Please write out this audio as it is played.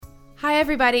Hi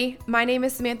everybody, my name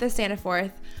is Samantha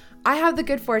Staniforth. I have the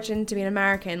good fortune to be an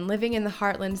American living in the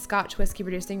heartland Scotch whiskey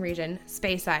producing region,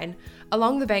 Speyside,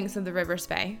 along the banks of the River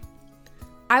Spey.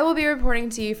 I will be reporting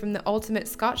to you from the ultimate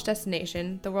Scotch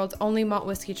destination, the world's only Malt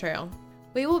Whisky Trail.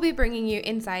 We will be bringing you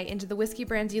insight into the whiskey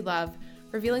brands you love,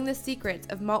 revealing the secrets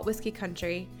of malt whiskey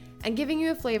country, and giving you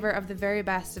a flavor of the very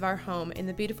best of our home in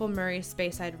the beautiful Moray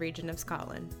Speyside region of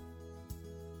Scotland.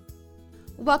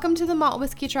 Welcome to the Malt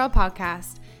Whisky Trail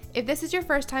podcast. If this is your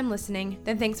first time listening,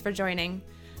 then thanks for joining.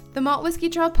 The Malt Whisky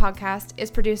Trail podcast is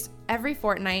produced every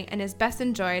fortnight and is best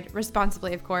enjoyed,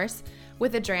 responsibly of course,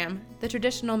 with a dram, the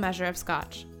traditional measure of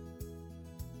Scotch.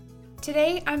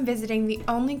 Today I'm visiting the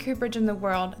only cooperage in the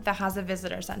world that has a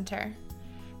visitor centre.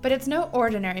 But it's no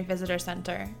ordinary visitor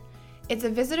centre. It's a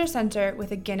visitor centre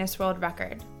with a Guinness World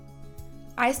Record.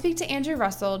 I speak to Andrew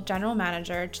Russell, General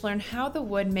Manager, to learn how the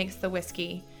wood makes the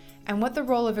whiskey and what the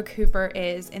role of a cooper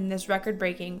is in this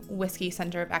record-breaking whiskey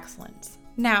centre of excellence.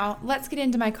 Now, let's get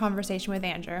into my conversation with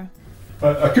Andrew.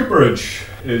 A cooperage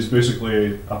is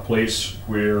basically a place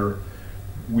where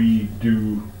we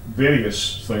do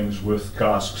various things with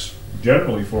casks,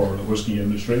 generally for the whiskey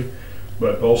industry,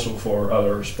 but also for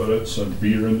other spirits and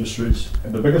beer industries.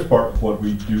 And the biggest part of what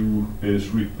we do is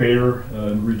repair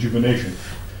and rejuvenation,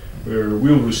 where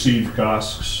we'll receive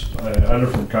casks, either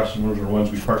from customers or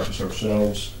ones we purchase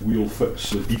ourselves. We'll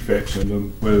fix the defects in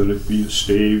them, whether it be the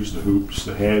staves, the hoops,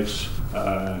 the heads.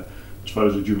 As far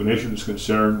as rejuvenation is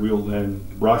concerned, we'll then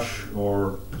brush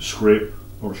or scrape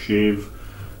or shave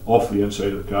off the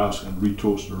inside of the cask and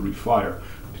retoast or refire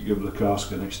to give the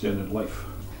cask an extended life.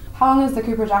 How long has the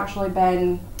cooperage actually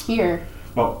been here?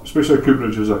 Well, Speyside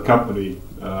Cooperage is a company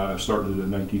started in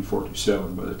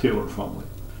 1947 by the Taylor family.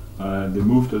 And they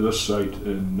moved to this site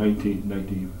in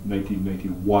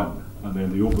 1991, and then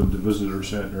they opened the visitor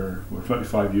centre. We're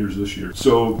 25 years this year,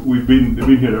 so they've been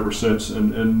here ever since.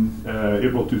 And in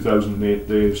April 2008,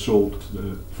 they sold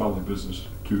the family business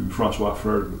to Francois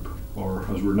Frere Group, or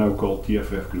as we're now called,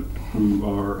 TFF Group, who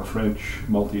are a French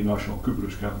multinational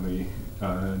cooperage company,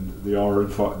 and they are in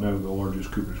fact now the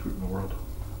largest cooperage group in the world.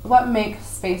 What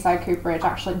makes Speyside Cooperage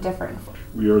actually different?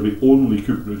 We are the only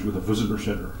cooperage with a visitor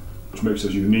centre, which makes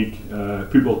us unique.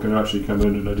 People can actually come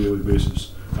in on a daily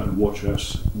basis and watch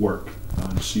us work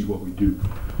and see what we do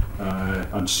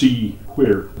and see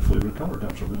where the flavour and colour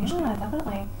comes from. Yeah,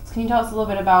 definitely. Can you tell us a little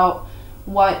bit about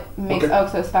what makes oak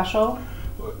so special?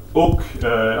 Oak,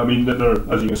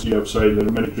 as you can see outside, there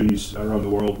are many trees around the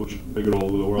world, which they go all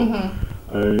over the world.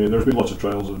 Mm-hmm. There's been lots of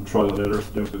trials and trial and error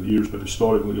down through the years, but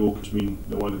historically oak has been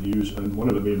the one to use, and one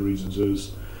of the main reasons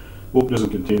is oak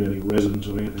doesn't contain any resins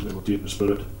or anything that will taint the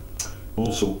spirit.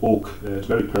 Also, oak is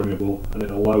very permeable and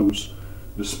it allows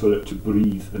the spirit to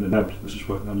breathe in and out. This is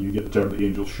what you get the term the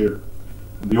angel's share.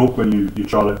 And the oak, when you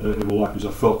char it, it will act as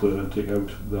a filter and take out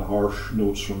the harsh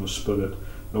notes from the spirit.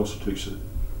 It also takes it,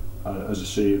 as I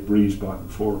say, it breathes back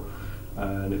and forth,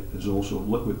 and it is also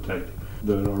liquid tight.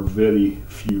 There are very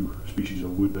few species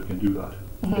of wood that can do that,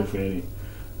 if any.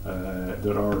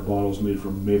 There are bottles made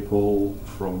from maple,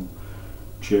 from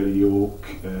cherry oak,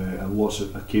 and lots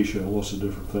of acacia, and lots of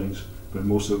different things. But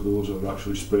most of those are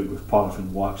actually sprayed with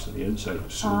paraffin wax on the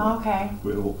inside. So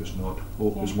where oak is not.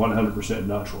 Oak is 100%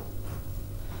 natural.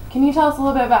 Can you tell us a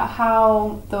little bit about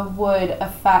how the wood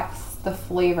affects the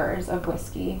flavours of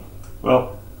whiskey?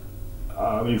 Well,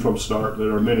 from start,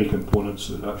 there are many components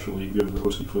that actually give the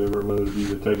whiskey flavour, whether it be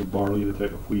the type of barley, the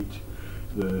type of wheat,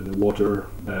 the water,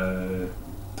 the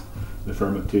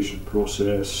fermentation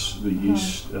process, the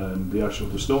yeast, and the actual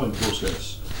distilling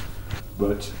process.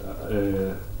 But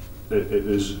it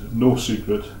is no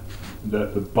secret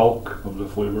that the bulk of the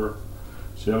flavour,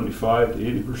 75 to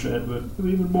 80%, but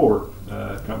even more,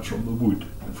 comes from the wood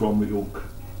and from the oak.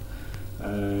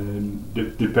 And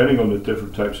depending on the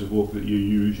different types of oak that you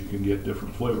use, you can get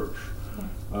different flavours.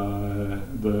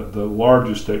 The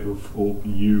largest type of oak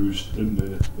used in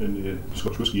the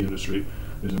Scotch whisky industry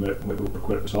is American white oak or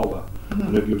Quercus alba,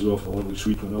 and it gives off a lovely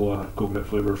sweet vanilla coconut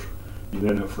flavours. You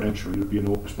then have French or European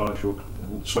oak, Spanish oak,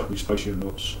 slightly spicier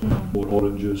notes, more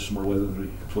oranges, more leathery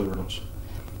flavour notes.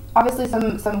 Obviously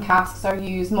some casks are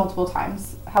used multiple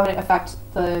times. How would it affect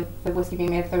the whiskey being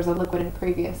made if there was a liquid in it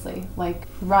previously, like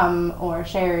rum or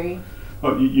sherry?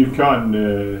 Well, you can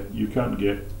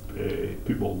get,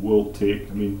 people will take,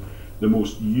 the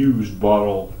most used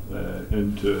bottle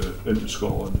into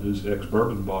Scotland is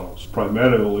ex-bourbon bottles,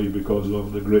 primarily because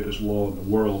of the greatest law in the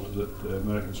world that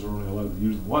Americans are only allowed to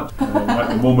use them once. At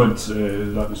the moment,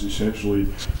 that is essentially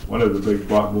one of the big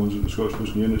backbones of the Scottish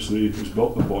whisky industry is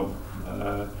built upon.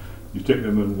 You take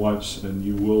them in once and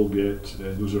you will get,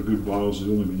 those are good bottles, they've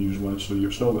only been used once, so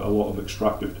you've still got a lot of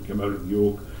extractive to come out of the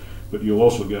oak. but you'll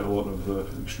also get a lot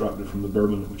of extracted from the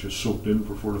bourbon, which is soaked in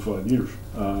for 4 to 5 years,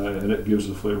 and it gives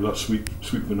the flavour, that sweet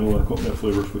vanilla and coconut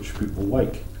flavours which people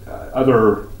like.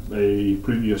 Other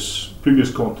previous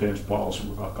contents piles,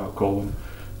 I'll call them.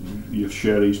 You have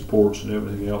sherries, ports, and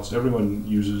everything else. Everyone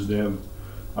uses them,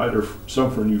 either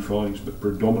some for new fillings, but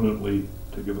predominantly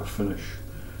to give a finish.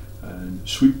 And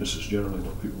sweetness is generally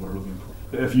what people are looking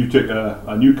for. If you take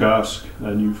a new cask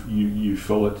and you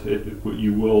fill it,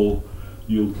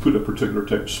 you'll put a particular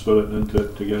type of spirit into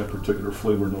it to get a particular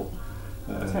flavour note.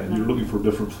 You're looking for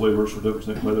different flavours for different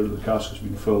things, whether the cask has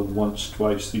been filled once,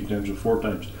 twice, 3 times, or 4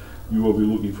 times. You will be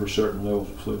looking for certain levels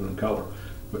of flavour and colour.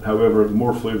 But however, the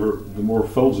more flavour, the more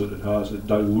fills it has, it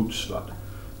dilutes that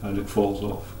and it falls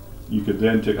off. You could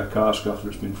then take a cask after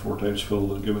it's been 4 times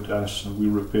filled and give it to us, and we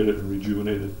repair it and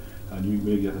rejuvenate it, and you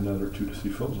may get another 2 to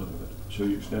 3 fills out of it. So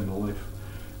you extend the life.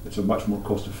 It's a much more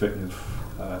cost-effective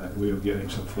way of getting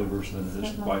some flavours than it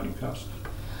is to buy new casks.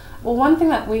 Well, one thing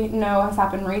that we know has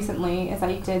happened recently is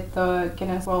that you did the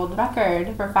Guinness World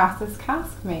Record for fastest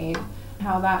cask made.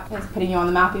 How that is putting you on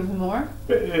the map even more?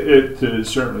 It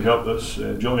certainly helped us.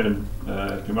 Gillian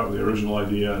came up with the original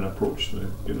idea and approached the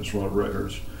Guinness World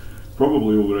Records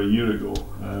probably over a year ago.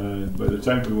 And by the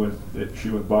time she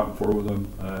went back and forth with them,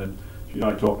 and she and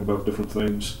I talked about different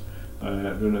things.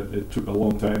 Then it took a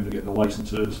long time to get the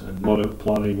licenses and a lot of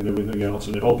planning and everything else,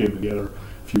 and it all came together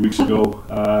a few weeks ago.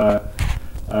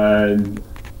 And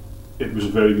it was a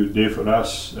very good day for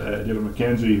us. David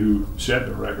McKenzie, who set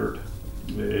the record,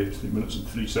 3 minutes and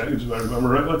 3 seconds, if I remember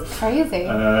rightly. Crazy.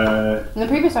 And the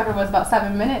previous record was about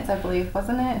 7 minutes, I believe,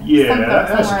 wasn't it? Yeah,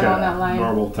 that's somewhere along that line.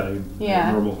 Normal time.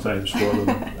 Yeah. Normal times for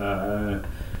them.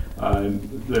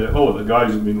 And all of the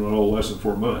guys have been all less than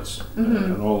 4 minutes,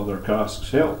 and all of their casks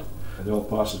held. And they all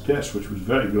passed the test, which was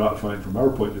very gratifying from our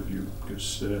point of view,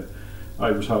 because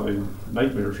I was having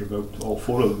nightmares about all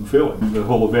 4 of them failing, the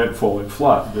whole event falling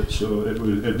flat. But so it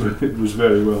was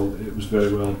very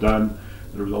well done.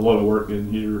 There was a lot of work in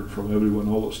here from everyone,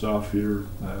 all the staff here,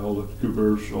 all the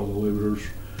coopers, all the labourers,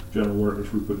 general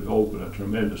workers. We put a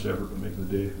tremendous effort to make the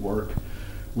day work.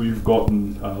 We've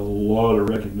gotten a lot of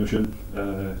recognition.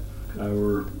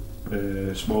 Our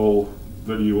small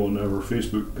video on our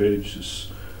Facebook page is,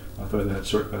 I thought it had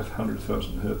circa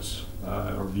 100,000 hits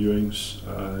or viewings,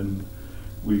 and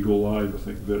we go live, I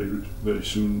think, very, very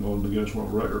soon on the Guinness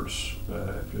World Records.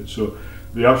 So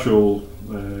the actual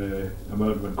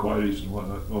amount of inquiries and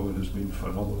whatnot of it has been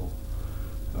phenomenal.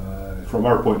 From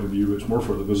our point of view, it's more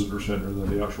for the visitor centre than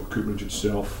the actual cooperage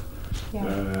itself.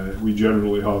 Yeah. We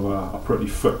generally have a pretty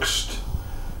fixed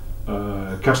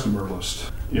customer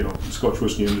list. You know, the Scotch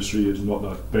whisky industry is not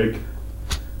that big.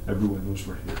 Everyone knows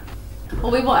we're here.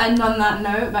 Well, we will end on that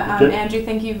note, but Okay. Andrew,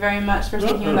 thank you very much for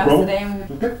speaking with us today.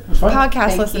 Okay, that's fine. Podcast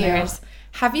Thank listeners,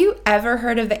 have you ever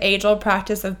heard of the age-old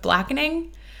practice of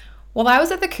blackening? While I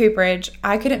was at the Cooperage,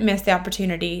 I couldn't miss the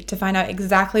opportunity to find out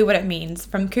exactly what it means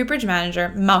from Cooperage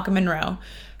Manager Malcolm Munro,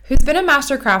 who's been a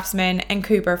master craftsman and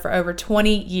cooper for over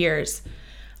 20 years.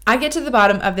 I get to the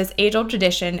bottom of this age-old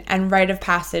tradition and rite of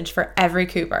passage for every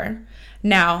cooper.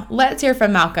 Now, let's hear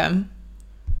from Malcolm.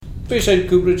 Speyside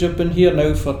Cooperage, I've been here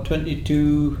now for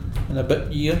 22 and a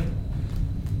bit year.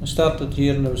 I started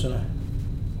here and I was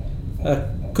a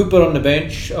cooper on the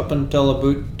bench up until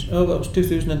about, that was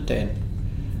 2010.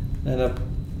 Then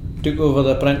I took over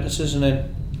the apprentices, and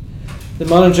then the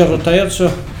manager retired, so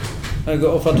I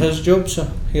got offered his job,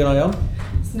 so here I am.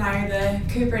 So now you're the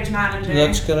Cooperage Manager.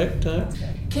 That's correct.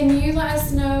 Can you let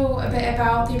us know a bit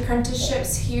about the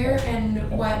apprenticeships here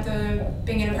and what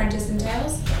being an apprentice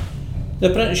entails? The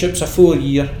apprenticeship's a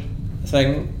 4-year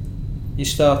thing. You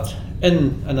start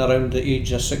in and around the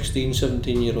age of 16,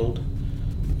 17 year old.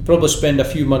 You probably spend a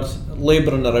few months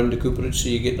labouring around the cooperage so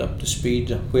you get up to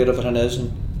speed where everything is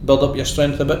and build up your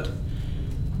strength a bit.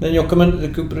 Then you'll come into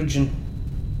the cooperage and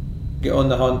get on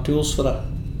the hand tools for a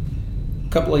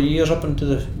couple of years up into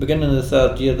the beginning of the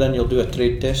 3rd year. Then you'll do a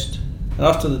trade test, and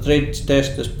after the trade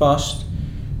test is passed,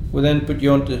 we then put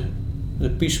you onto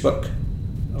the piecework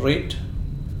rate,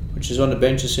 which is on the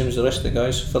bench the same as the rest of the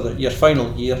guys for your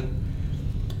final year.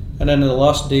 And then on the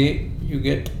last day you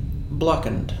get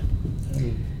blackened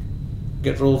and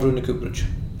get rolled around the cooperage.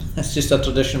 It's just a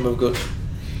tradition we've got.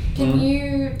 Can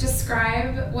you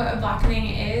describe what a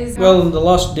blackening is? Well, on the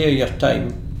last day of your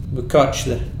time, we catch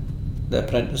the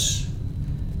apprentice,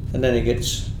 and then he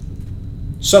gets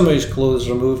some of his clothes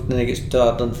removed, and then he gets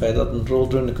tarred and feathered and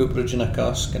rolled around the cooperage in a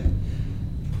cask and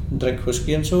drink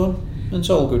whisky and so on. And it's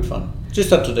all good fun.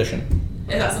 Just a tradition.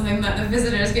 Is that something that the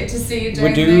visitors get to see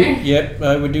during We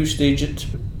do, we do stage it.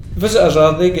 Visitors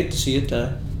they get to see it.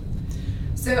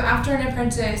 So after an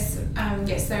apprentice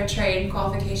gets their trade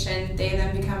qualification, they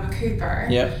then become a cooper.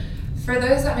 Yeah. For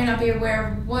those that may not be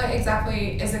aware, what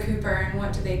exactly is a cooper and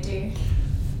what do they do?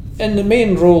 And the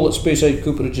main role at Speyside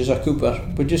Cooperage as a cooper,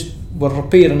 we're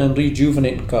repairing and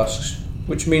rejuvenating casks,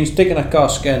 which means taking a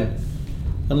cask in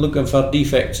and looking for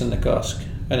defects in the cask,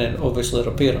 and then obviously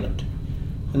repairing it.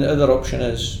 And the other option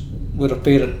is we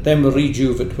repair it, then we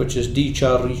rejuve it, which is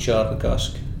de-char, rechar the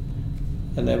cask,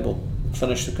 and then we'll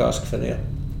finish the cask for there.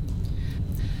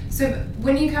 So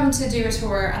when you come to do a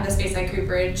tour on the Speyside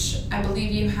Cooperage, I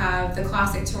believe you have the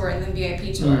classic tour and the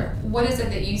VIP tour. What is it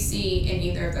that you see in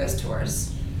either of those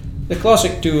tours? The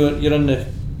classic tour, you're in the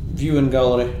viewing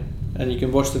gallery and you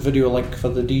can watch the video link for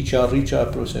the de-char,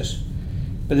 rechar process.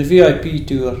 But the VIP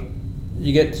tour,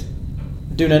 you get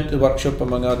down into the workshop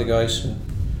among other guys, and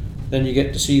then you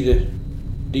get to see the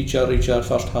de-char, rechar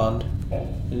first hand,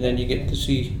 and then you get to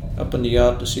see up in the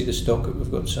yard to see the stock that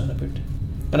we've got sitting about.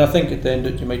 And I think at the end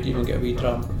of it you might even get a wee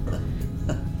dram.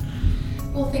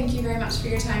 Well, thank you very much for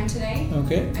your time today.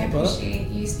 Okay. I appreciate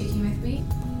you speaking with me.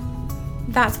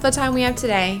 That's the time we have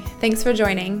today. Thanks for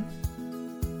joining.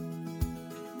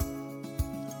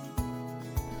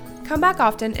 Come back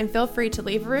often and feel free to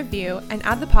leave a review and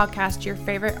add the podcast to your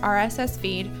favorite RSS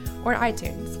feed or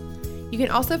iTunes. You can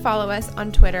also follow us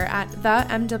on Twitter at the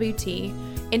MWT,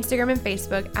 Instagram and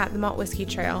Facebook at the Malt Whisky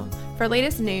Trail for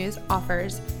latest news,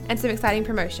 offers, and some exciting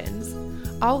promotions.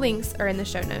 All links are in the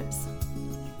show notes.